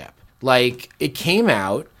relationship. Like, it came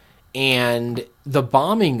out, and the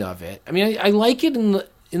bombing of it, I mean, I like it in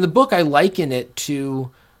the book, I liken it to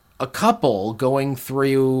a couple going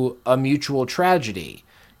through a mutual tragedy,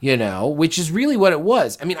 you know, which is really what it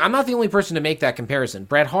was. I mean, I'm not the only person to make that comparison.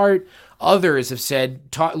 Bret Hart, others have said,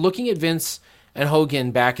 looking at Vince and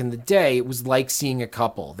Hogan back in the day, it was like seeing a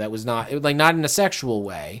couple that was not in a sexual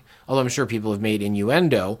way, although I'm sure people have made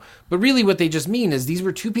innuendo, but really what they just mean is these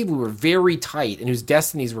were two people who were very tight and whose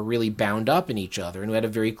destinies were really bound up in each other and who had a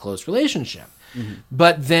very close relationship. Mm-hmm.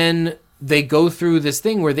 But then they go through this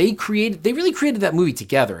thing where they really created that movie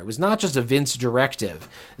together. It was not just a Vince directive.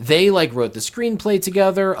 They wrote the screenplay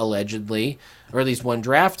together, allegedly, or at least one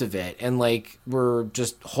draft of it, and were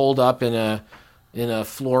just holed up in a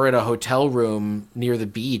Florida hotel room near the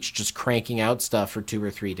beach, just cranking out stuff for 2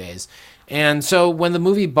 or 3 days. And so when the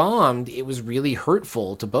movie bombed, it was really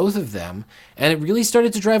hurtful to both of them, and it really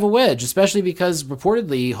started to drive a wedge, especially because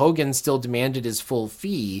reportedly Hogan still demanded his full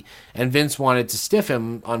fee, and Vince wanted to stiff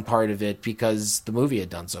him on part of it because the movie had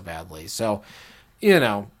done so badly. So, you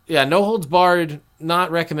know, yeah, No Holds Barred, not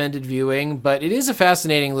recommended viewing, but it is a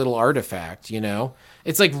fascinating little artifact, you know?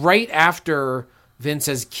 It's like right after Vince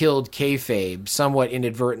has killed kayfabe somewhat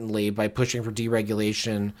inadvertently by pushing for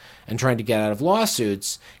deregulation and trying to get out of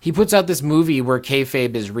lawsuits. He puts out this movie where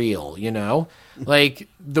kayfabe is real, you know? Like,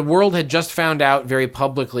 the world had just found out very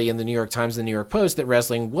publicly in the New York Times and the New York Post that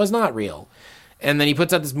wrestling was not real. And then he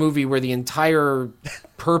puts out this movie where the entire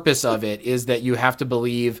purpose of it is that you have to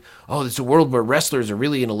believe, oh, it's a world where wrestlers are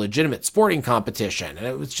really in a legitimate sporting competition. And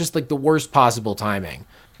it was just like the worst possible timing.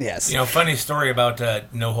 Yes. You know, funny story about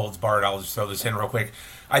No Holds Barred. I'll just throw this in real quick.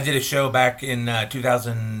 I did a show back in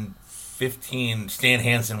 2015. Stan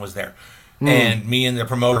Hansen was there. And me and the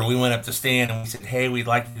promoter, we went up to Stan and we said, hey, we'd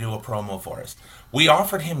like to do a promo for us. We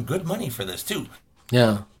offered him good money for this, too.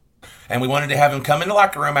 Yeah. And we wanted to have him come in the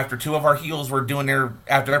locker room after two of our heels were doing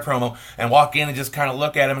after their promo and walk in and just kind of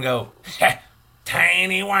look at him and go,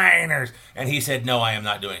 tiny whiners. And he said, no, I am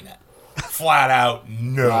not doing that. Flat out,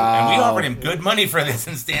 no. Wow. And we offered him good money for this,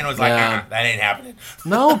 and Stan was like, that ain't happening.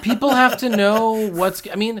 No, people have to know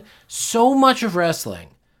so much of wrestling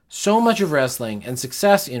and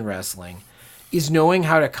success in wrestling is knowing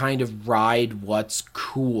how to kind of ride what's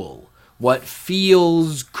cool, what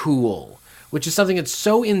feels cool, which is something that's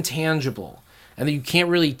so intangible and that you can't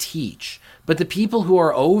really teach. But the people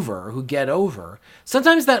who get over,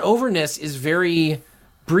 sometimes that overness is very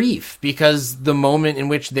brief because the moment in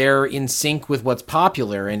which they're in sync with what's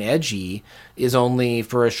popular and edgy is only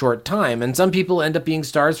for a short time. And some people end up being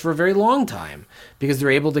stars for a very long time because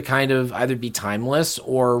they're able to kind of either be timeless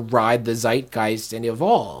or ride the zeitgeist and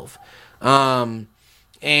evolve. And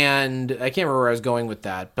I can't remember where I was going with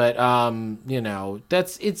that, but you know,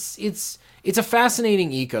 it's a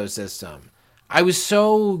fascinating ecosystem. I was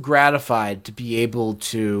so gratified to be able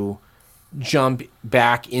to jump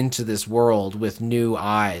back into this world with new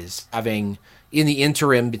eyes, having in the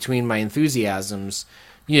interim between my enthusiasms,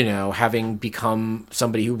 you know, having become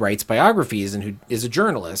somebody who writes biographies and who is a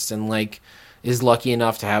journalist and like is lucky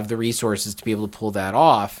enough to have the resources to be able to pull that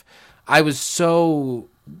off. I was so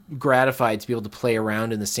gratified to be able to play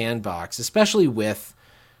around in the sandbox, especially with,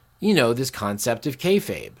 you know, this concept of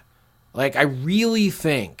kayfabe. Like, I really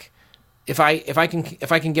think if I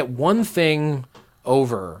can get one thing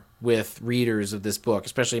over with readers of this book,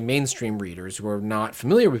 especially mainstream readers who are not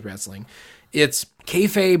familiar with wrestling, it's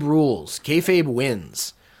kayfabe rules. Kayfabe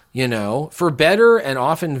wins, you know, for better and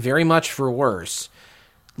often very much for worse.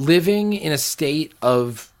 Living in a state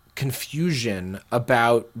of confusion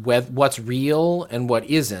about what's real and what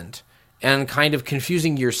isn't, and kind of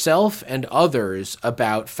confusing yourself and others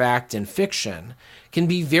about fact and fiction can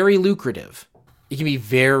be very lucrative. It can be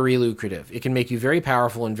very lucrative. It can make you very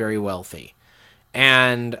powerful and very wealthy.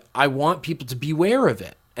 And I want people to beware of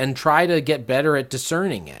it and try to get better at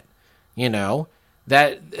discerning it. You know,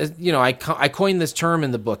 that, you know, I coined this term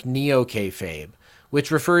in the book, neo-kayfabe,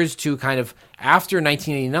 which refers to kind of after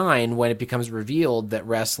 1989 when it becomes revealed that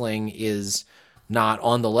wrestling is not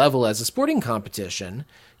on the level as a sporting competition.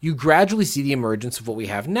 You gradually see the emergence of what we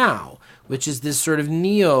have now, which is this sort of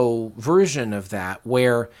neo version of that,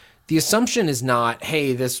 where the assumption is not,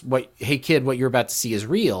 hey kid, what you're about to see is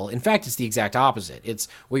real. In fact, it's the exact opposite. It's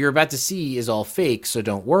what you're about to see is all fake, so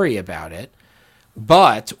don't worry about it.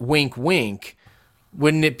 But, wink, wink,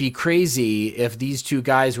 wouldn't it be crazy if these two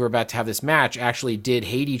guys who are about to have this match actually did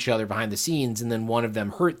hate each other behind the scenes and then one of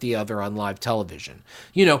them hurt the other on live television?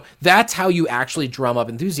 You know, that's how you actually drum up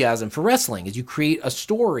enthusiasm for wrestling, is you create a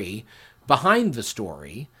story behind the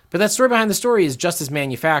story, but that story behind the story is just as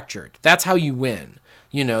manufactured. That's how you win.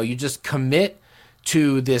 You know, you just commit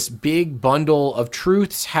to this big bundle of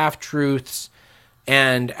truths, half-truths,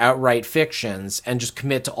 and outright fictions, and just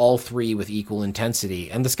commit to all three with equal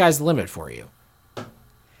intensity, and the sky's the limit for you.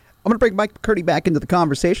 I'm going to bring Mike McCurdy back into the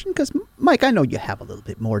conversation because, Mike, I know you have a little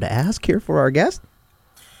bit more to ask here for our guest.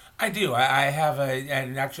 I do. I have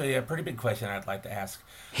actually a pretty big question I'd like to ask.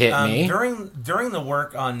 Hit me. During the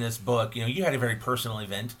work on this book, you know, you had a very personal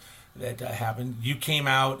event that happened. You came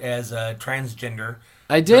out as a transgender.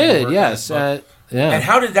 I did, yes. Yeah. And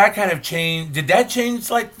how did that kind of change? Did that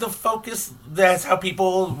change, like, the focus? That's how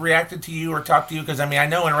people reacted to you or talked to you? Because, I mean, I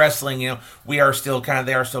know in wrestling, you know, they are still kind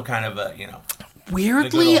of, you know.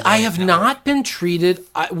 Weirdly, I have not been treated,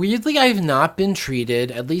 at least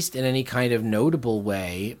in any kind of notable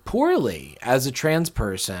way, poorly as a trans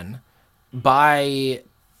person by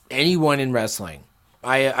anyone in wrestling.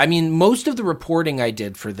 I mean, most of the reporting I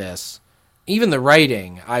did for this, even the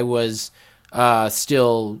writing, I was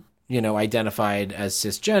still, you know, identified as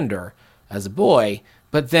cisgender, as a boy.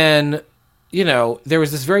 But then, you know, there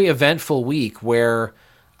was this very eventful week where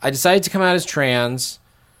I decided to come out as trans.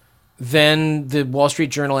 Then the Wall Street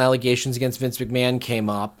Journal allegations against Vince McMahon came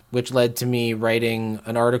up, which led to me writing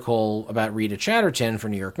an article about Rita Chatterton for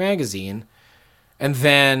New York Magazine. And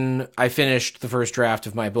then I finished the first draft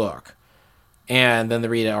of my book. And then the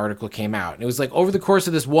Rita article came out. And it was like over the course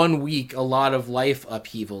of this 1 week, a lot of life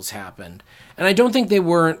upheavals happened. And I don't think they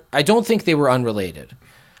were unrelated.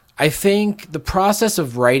 I think the process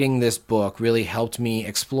of writing this book really helped me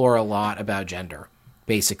explore a lot about gender,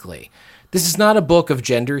 basically. This is not a book of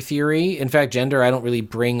gender theory. In fact, gender I don't really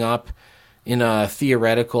bring up in a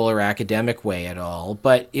theoretical or academic way at all.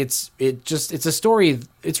 But it's a story.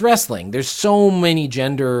 It's wrestling. There's so many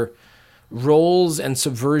gender roles and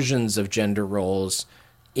subversions of gender roles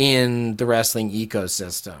in the wrestling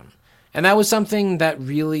ecosystem. And that was something that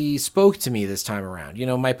really spoke to me this time around. You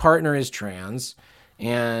know, my partner is trans,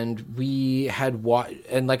 and we had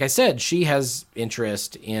and like I said, she has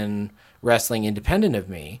interest in wrestling independent of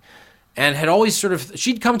me, and had always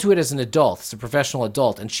she'd come to it as an adult, as a professional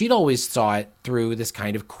adult, and she'd always saw it through this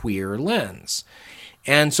kind of queer lens.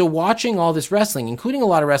 And so watching all this wrestling, including a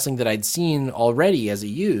lot of wrestling that I'd seen already as a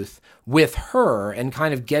youth, with her and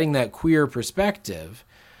kind of getting that queer perspective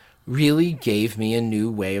really gave me a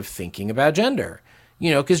new way of thinking about gender. You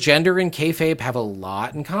know, because gender and kayfabe have a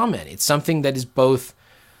lot in common. It's something that is both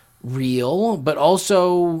real but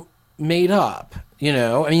also made up. You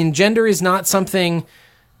know, I mean, gender is not something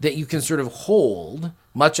that you can sort of hold,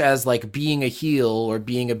 much as like being a heel or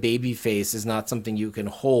being a baby face is not something you can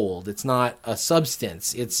hold. It's not a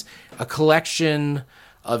substance. It's a collection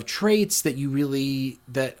of traits that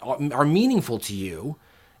that are meaningful to you.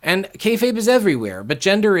 And kayfabe is everywhere, but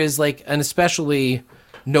gender is like an especially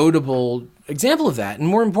notable example of that. And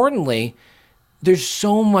more importantly, there's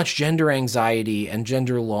so much gender anxiety and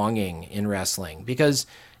gender longing in wrestling because,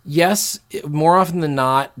 yes, more often than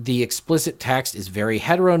not, the explicit text is very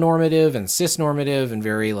heteronormative and cisnormative and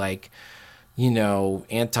very like, you know,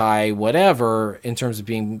 anti-whatever in terms of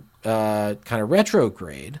being kind of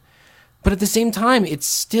retrograde. But at the same time, it's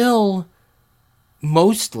still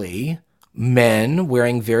mostly men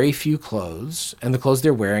wearing very few clothes, and the clothes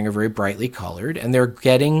they're wearing are very brightly colored, and they're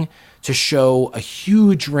getting to show a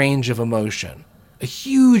huge range of emotion. A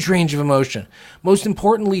huge range of emotion. Most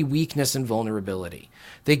importantly, weakness and vulnerability.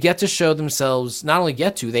 They get to show themselves, not only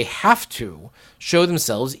get to, they have to show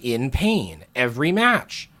themselves in pain every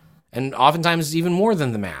match. And oftentimes even more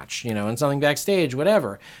than the match, you know, in something backstage,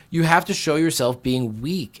 whatever. You have to show yourself being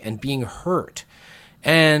weak and being hurt.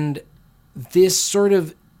 And this sort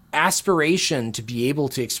of aspiration to be able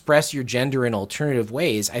to express your gender in alternative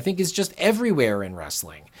ways, I think is just everywhere in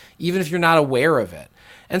wrestling, even if you're not aware of it.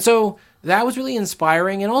 And so that was really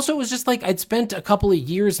inspiring. And also it was just like I'd spent a couple of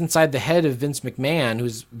years inside the head of Vince McMahon,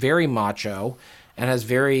 who's very macho and has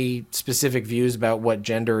very specific views about what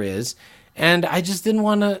gender is. And I just didn't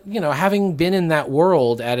want to, you know, having been in that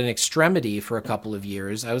world at an extremity for a couple of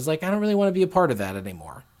years, I was like, I don't really want to be a part of that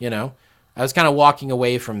anymore. You know, I was kind of walking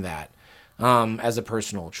away from that as a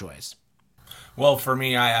personal choice. Well, for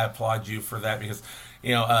me, I applaud you for that because,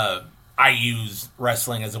 you know, I use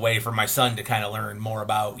wrestling as a way for my son to kind of learn more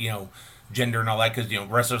about, you know, gender and all that because, you know,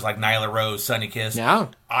 wrestlers like Nyla Rose, Sonny Kiss, yeah.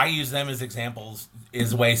 I use them as examples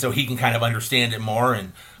as a way so he can kind of understand it more.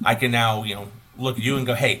 And I can now, you know, look at you and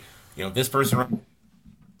go, hey, you know, this person wrote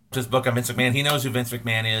this book on Vince McMahon. He knows who Vince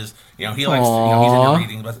McMahon is. You know, he likes, you know, he's into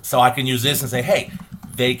reading. But, so I can use this and say, hey,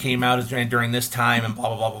 they came out as during this time and blah,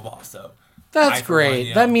 blah, blah, blah, blah. So that's great.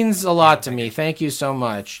 You know, that means a lot to me. Thank you so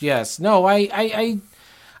much. Yes. No,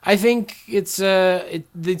 I think it's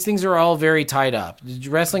these things are all very tied up.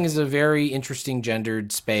 Wrestling is a very interesting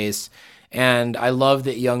gendered space. And I love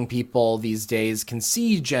that young people these days can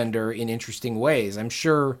see gender in interesting ways. I'm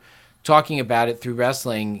sure talking about it through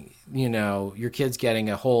wrestling, you know, your kid's getting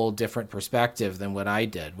a whole different perspective than what I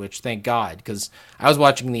did, which thank God, because I was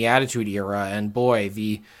watching the Attitude Era, and boy,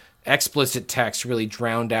 the explicit text really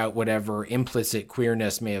drowned out whatever implicit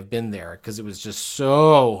queerness may have been there, because it was just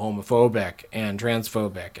so homophobic and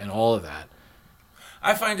transphobic and all of that.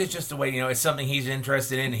 I find it's just a way, you know, it's something he's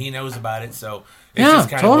interested in, and he knows about it, so it's just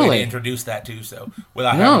kind of a way to introduce that too, so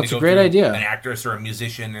without having to go through an actress or a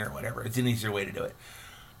musician or whatever, it's an easier way to do it.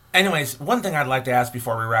 Anyways, one thing I'd like to ask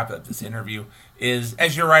before we wrap up this interview is,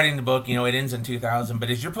 as you're writing the book, you know, it ends in 2000, but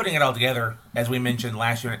as you're putting it all together, as we mentioned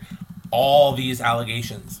last year, all these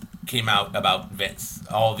allegations came out about Vince,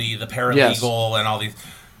 all the paralegal and all these.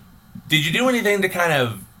 Did you do anything to kind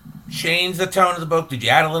of change the tone of the book? Did you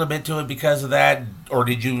add a little bit to it because of that? Or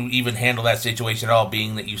did you even handle that situation at all,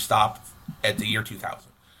 being that you stopped at the year 2000?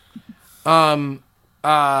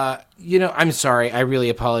 You know, I'm sorry. I really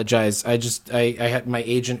apologize. I had my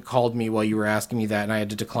agent called me while you were asking me that, and I had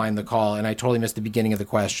to decline the call, and I totally missed the beginning of the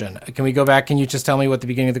question. Can we go back? Can you just tell me what the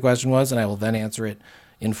beginning of the question was, and I will then answer it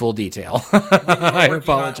in full detail. I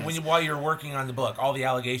apologize. While you're working on the book, all the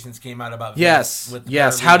allegations came out about yes.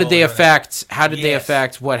 Vince How did they affect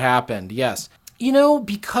what happened? Yes.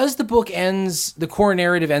 Because the book ends, the core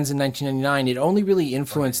narrative ends in 1999, it only really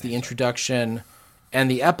influenced the introduction and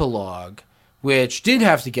the epilogue, which did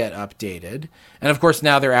have to get updated. And of course,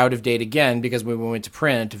 now they're out of date again because when we went to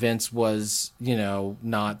print, Vince was,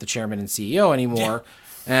 not the chairman and CEO anymore.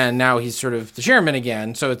 And now he's sort of the chairman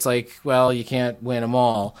again. So it's like, well, you can't win them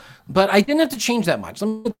all. But I didn't have to change that much. Let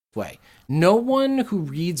me put it this way. No one who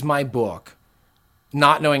reads my book,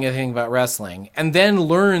 not knowing anything about wrestling, and then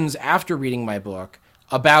learns after reading my book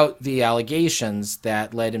about the allegations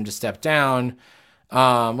that led him to step down.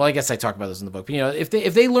 Well, I guess I talk about this in the book. But, if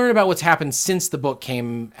they learn about what's happened since the book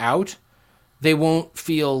came out, they won't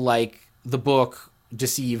feel like the book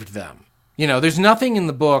deceived them. There's nothing in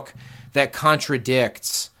the book that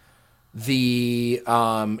contradicts the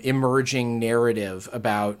emerging narrative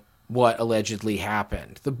about what allegedly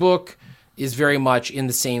happened. The book is very much in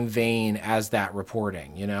the same vein as that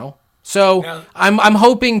reporting, So yeah. I'm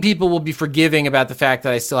hoping people will be forgiving about the fact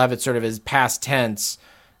that I still have it sort of as past tense.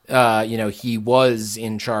 He was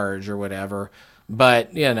in charge or whatever.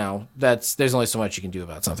 But, there's only so much you can do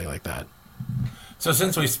about something like that. So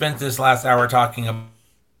since we spent this last hour talking about,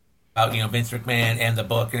 Vince McMahon and the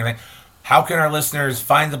book and everything, how can our listeners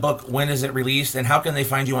find the book? When is it released? And how can they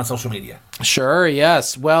find you on social media? Sure,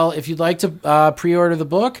 yes. Well, if you'd like to pre-order the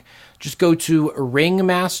book, just go to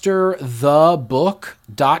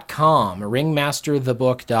ringmasterthebook.com,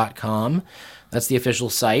 ringmasterthebook.com. That's the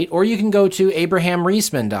official site. Or you can go to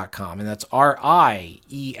abrahamriesman.com, and that's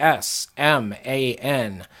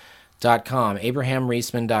RIESMAN.com,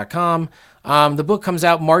 abrahamriesman.com. The book comes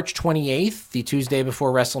out March 28th, the Tuesday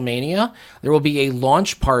before WrestleMania. There will be a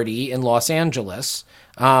launch party in Los Angeles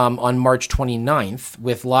on March 29th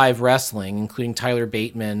with live wrestling, including Tyler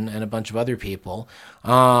Bateman and a bunch of other people.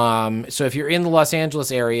 So if you're in the Los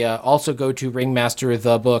Angeles area, also go to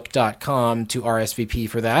ringmasterthebook.com to RSVP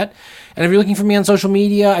for that. And if you're looking for me on social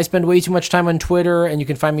media, I spend way too much time on Twitter, and you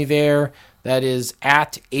can find me there. That is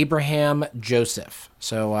at Abraham Joseph.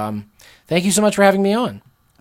 So thank you so much for having me on.